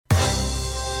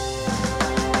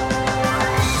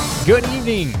Good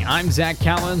evening, I'm Zach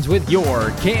Collins with your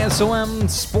KSOM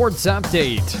Sports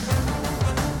Update.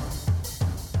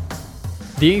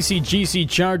 The ACGC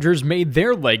Chargers made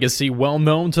their legacy well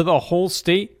known to the whole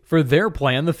state for their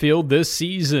play on the field this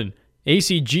season.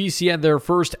 ACGC had their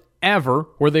first ever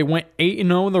where they went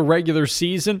 8-0 in the regular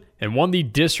season and won the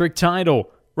district title.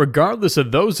 Regardless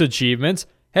of those achievements,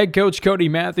 head coach Cody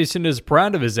Mathewson is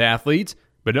proud of his athletes,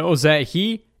 but knows that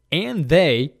he and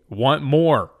they want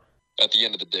more. At the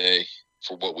end of the day,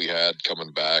 for what we had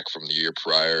coming back from the year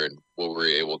prior and what we were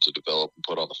able to develop and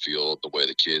put on the field, the way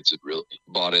the kids had really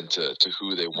bought into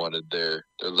who they wanted their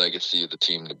legacy of the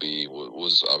team to be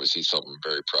was obviously something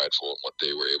very prideful in what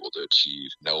they were able to achieve.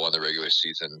 On the regular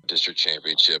season district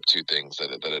championship, two things that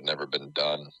had never been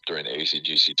done during the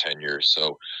ACGC tenure.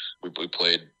 So we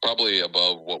played probably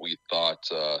above what we thought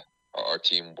our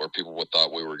team, where people would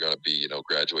thought we were going to be,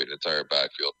 graduate an entire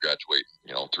backfield, graduate,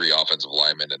 3 offensive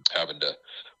linemen and having to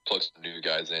plug some new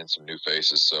guys in, some new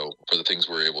faces. So for the things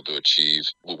we're able to achieve,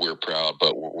 we're proud,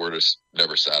 but we're just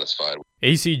never satisfied.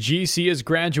 ACGC is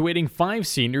graduating 5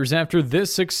 seniors after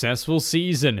this successful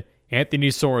season. Anthony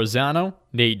Sorizano,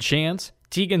 Nate Chance,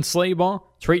 Tegan Slayball,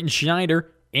 Trayton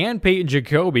Schneider, and Peyton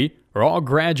Jacoby are all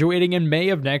graduating in May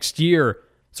of next year.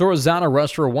 Sorizano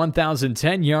rushed for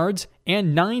 1,010 yards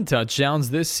and 9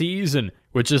 touchdowns this season,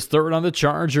 which is third on the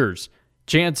Chargers.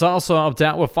 Chance also helped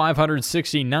out with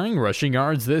 569 rushing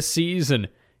yards this season.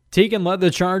 Tegan led the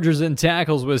Chargers in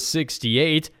tackles with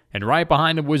 68, and right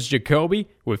behind him was Jacoby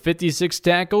with 56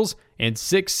 tackles and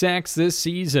 6 sacks this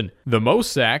season, the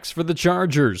most sacks for the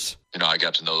Chargers. I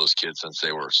got to know those kids since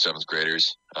they were 7th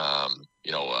graders. I've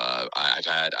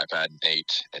had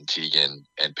Nate and Tegan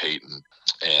and Peyton,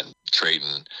 and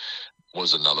Trayton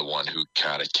was another one who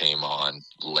kind of came on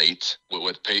late.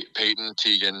 With Peyton,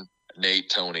 Tegan, Nate,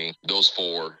 Tony, those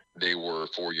 4, they were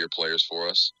 4-year players for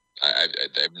us.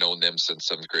 I've known them since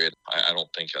 7th grade. I don't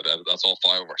think that's all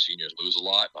 5 of our seniors lose a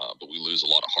lot, but we lose a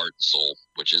lot of heart and soul,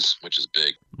 which is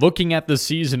big. Looking at the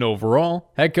season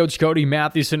overall, head coach Cody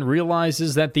Mathewson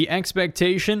realizes that the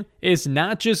expectation is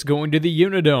not just going to the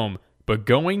Unidome, but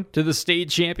going to the state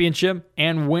championship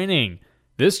and winning.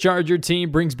 This Charger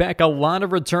team brings back a lot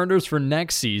of returners for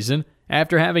next season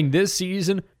after having this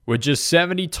season with just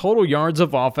 70 total yards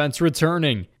of offense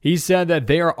returning. He said that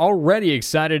they are already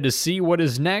excited to see what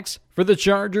is next for the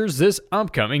Chargers this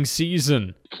upcoming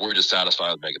season. If we're just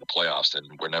satisfied with making the playoffs, then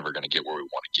we're never going to get where we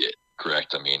want to get,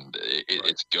 correct?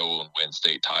 It's go and win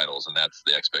state titles, and that's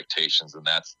the expectations, and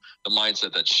that's the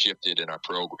mindset that's shifted in our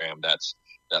program. That's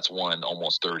won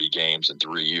almost 30 games in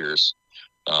 3 years.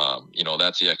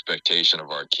 That's the expectation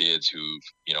of our kids who've,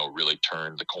 really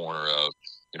turned the corner of,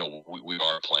 we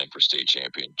are playing for state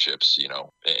championships,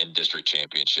 and district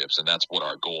championships, and that's what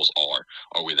our goals are.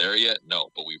 Are we there yet? No,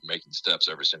 but we're making steps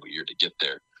every single year to get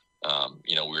there.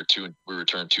 We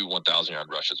returned 2 1,000-yard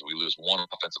rushes. We lose 1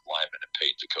 offensive lineman in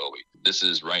Peyton Jacoby. This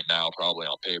is right now probably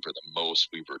on paper the most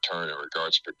we've returned in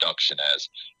regards to production, as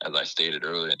I stated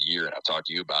earlier in the year, and I've talked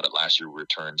to you about it. Last year we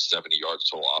returned 70 yards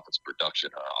total offensive production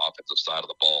on our offensive side of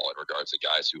the ball in regards to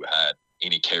guys who had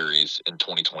any carries in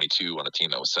 2022 on a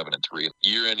team that was 7-3.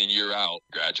 Year in and year out,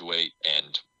 graduate,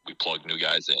 and we plugged new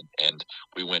guys in, and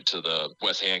we went to the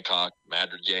West Hancock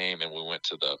Madrid game, and we went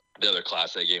to the other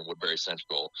Class A game, Woodbury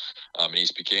Central, in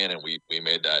East Buchanan. We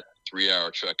made that 3-hour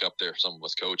trek up there, some of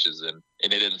us coaches, and it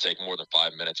didn't take more than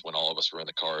 5 minutes when all of us were in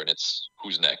the car, and it's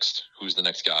who's next? Who's the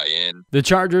next guy in? The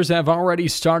Chargers have already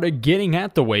started getting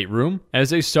at the weight room as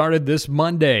they started this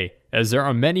Monday. As there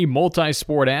are many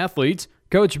multi-sport athletes,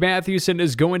 Coach Mathewson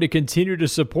is going to continue to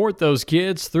support those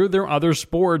kids through their other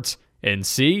sports and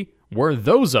see where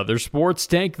those other sports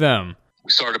take them.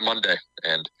 We started Monday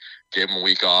and gave them a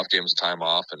week off, gave them some time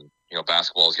off, and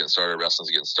basketball is getting started, wrestling's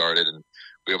getting started, and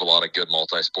we have a lot of good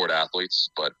multi-sport athletes.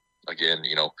 But again,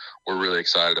 we're really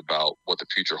excited about what the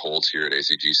future holds here at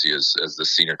ACGC as the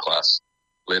senior class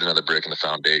laid another brick in the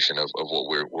foundation of what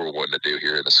we're wanting to do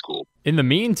here in the school. In the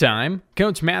meantime,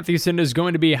 Coach Mathewson is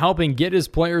going to be helping get his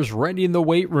players ready in the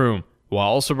weight room, while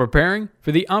also preparing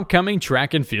for the upcoming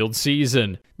track and field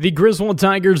season. The Griswold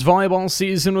Tigers volleyball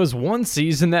season was one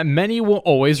season that many will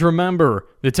always remember.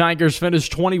 The Tigers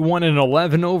finished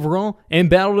 21-11 overall and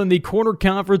battled in the quarter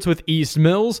conference with East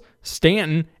Mills,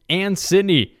 Stanton, and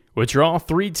Sydney, which are all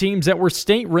 3 teams that were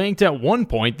state ranked at one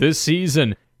point this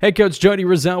season. Head coach Jody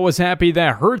Rizal was happy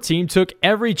that her team took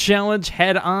every challenge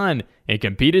head on and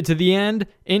competed to the end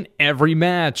in every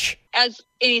match. As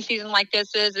any season like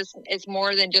this is, it's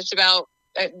more than just about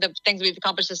the things we've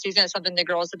accomplished this season. It's something the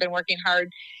girls have been working hard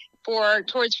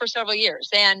towards for several years.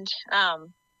 And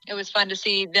it was fun to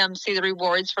see them see the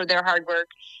rewards for their hard work.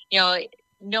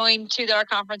 Knowing too that our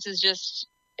conference is just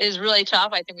is really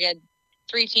tough. I think we had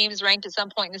 3 teams ranked at some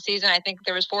point in the season. I think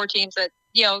there was 4 teams that,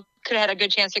 could have had a good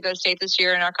chance to go to state this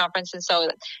year in our conference. And so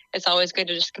it's always good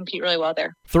to just compete really well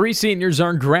there. 3 seniors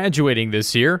are graduating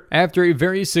this year after a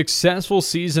very successful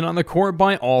season on the court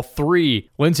by all 3.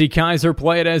 Lindsey Kaiser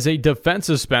played as a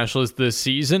defensive specialist this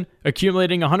season,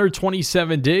 accumulating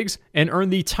 127 digs and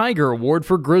earned the Tiger Award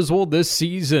for Griswold this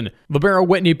season. Libero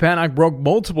Whitney Paddock broke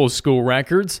multiple school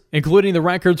records, including the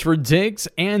records for digs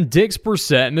and digs per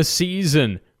set in a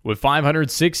season, with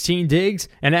 516 digs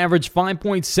and averaged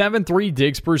 5.73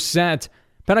 digs per set.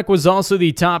 Paddock was also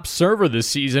the top server this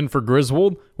season for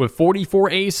Griswold with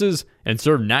 44 aces and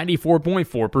served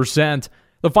 94.4%.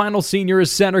 The final senior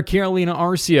is setter Carolina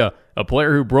Arcia, a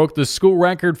player who broke the school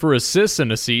record for assists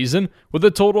in a season with a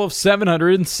total of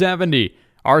 770.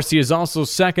 Arcia is also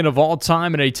second of all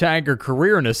time in a Tiger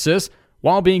career in assists,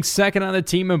 while being second on the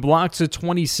team in blocks with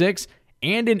 26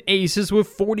 and in aces with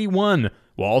 41.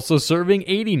 While also serving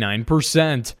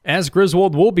 89%. As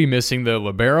Griswold will be missing the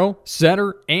libero,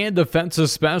 setter, and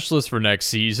defensive specialist for next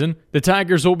season, the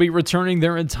Tigers will be returning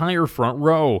their entire front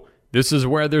row. This is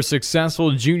where their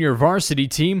successful junior varsity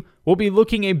team will be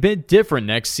looking a bit different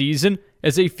next season,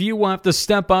 as a few will have to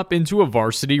step up into a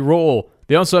varsity role.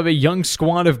 They also have a young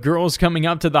squad of girls coming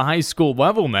up to the high school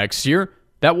level next year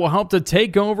that will help to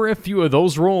take over a few of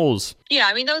those roles. Yeah,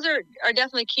 I mean, those are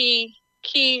definitely key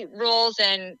roles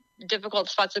and difficult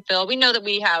spots to fill. We know that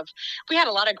we had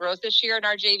a lot of growth this year in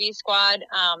our JV squad,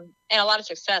 and a lot of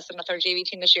success with our JV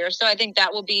team this year. So I think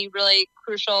that will be really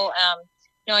crucial,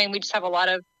 knowing we just have a lot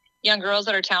of young girls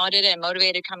that are talented and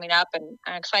motivated coming up, and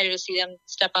I'm excited to see them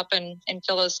step up and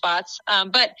fill those spots.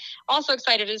 But also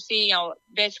excited to see,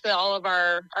 basically all of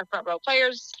our front row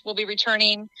players will be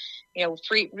returning,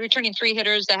 returning 3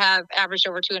 hitters that have averaged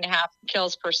over 2.5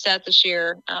 kills per set this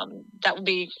year. That will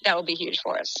be huge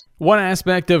for us. One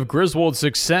aspect of Griswold's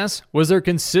success was their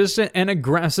consistent and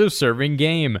aggressive serving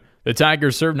game. The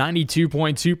Tigers served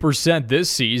 92.2%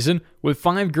 this season, with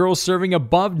 5 girls serving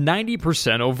above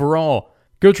 90% overall.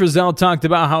 Coach Rizal talked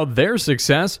about how their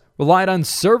success relied on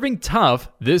serving tough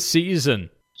this season.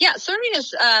 Yeah, serving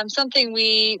is something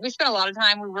we spend a lot of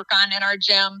time we work on in our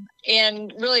gym,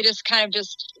 and really just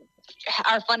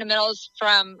our fundamentals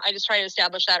I just try to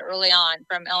establish that early on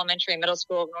from elementary and middle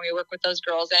school when we work with those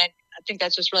girls. And I think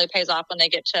that just really pays off when they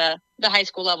get to the high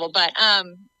school level. But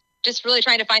just really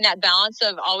trying to find that balance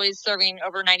of always serving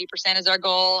over 90% is our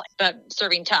goal, but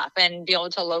serving tough and be able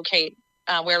to locate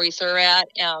where we serve at.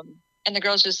 And the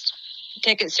girls just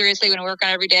take it seriously when we work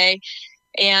on it every day.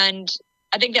 And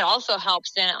I think that also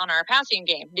helps on our passing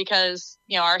game, because,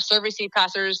 our serve receive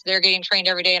passers, they're getting trained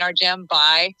every day in our gym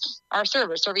by our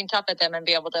servers, serving tough at them and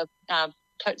be able to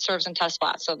put serves in tough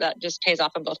spots. So that just pays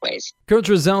off in both ways. Coach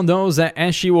Rizal knows that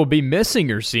as she will be missing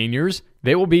her seniors,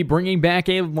 they will be bringing back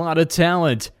a lot of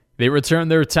talent. They return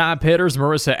their top hitters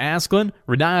Marissa Asklin,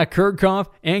 Renaya Kirchhoff,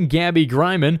 and Gabby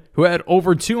Greiman, who had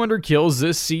over 200 kills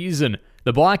this season.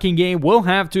 The blocking game will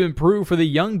have to improve for the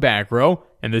young back row,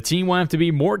 and the team will have to be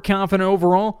more confident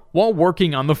overall while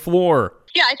working on the floor.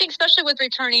 Yeah, I think especially with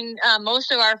returning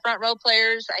most of our front row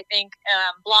players, I think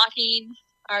blocking,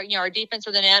 our defense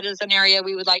of the net is an area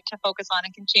we would like to focus on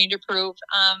and continue to improve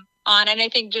on. And I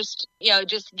think just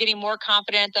getting more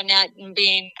confident on that and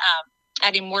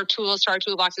adding more tools to our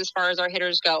toolbox as far as our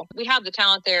hitters go. We have the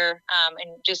talent there,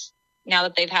 and just now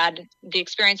that they've had the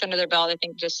experience under their belt, I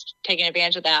think just taking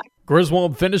advantage of that.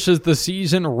 Griswold finishes the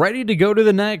season ready to go to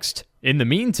the next. In the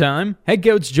meantime, head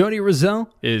coach Jody Rizal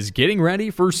is getting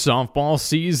ready for softball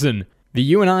season. The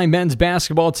UNI men's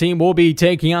basketball team will be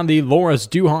taking on the Loras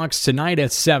Dewhawks tonight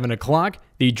at 7 o'clock.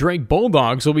 The Drake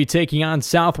Bulldogs will be taking on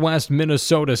Southwest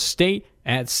Minnesota State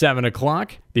at 7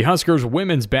 o'clock. The Huskers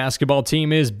women's basketball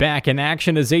team is back in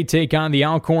action as they take on the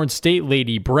Alcorn State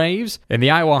Lady Braves. And the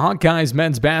Iowa Hawkeyes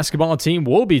men's basketball team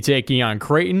will be taking on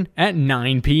Creighton at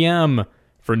 9 p.m.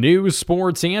 For news,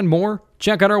 sports, and more,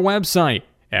 check out our website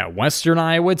at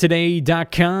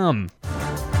westerniowatoday.com.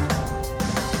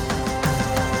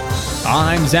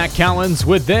 I'm Zach Collins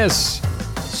with this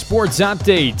Sports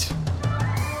Update.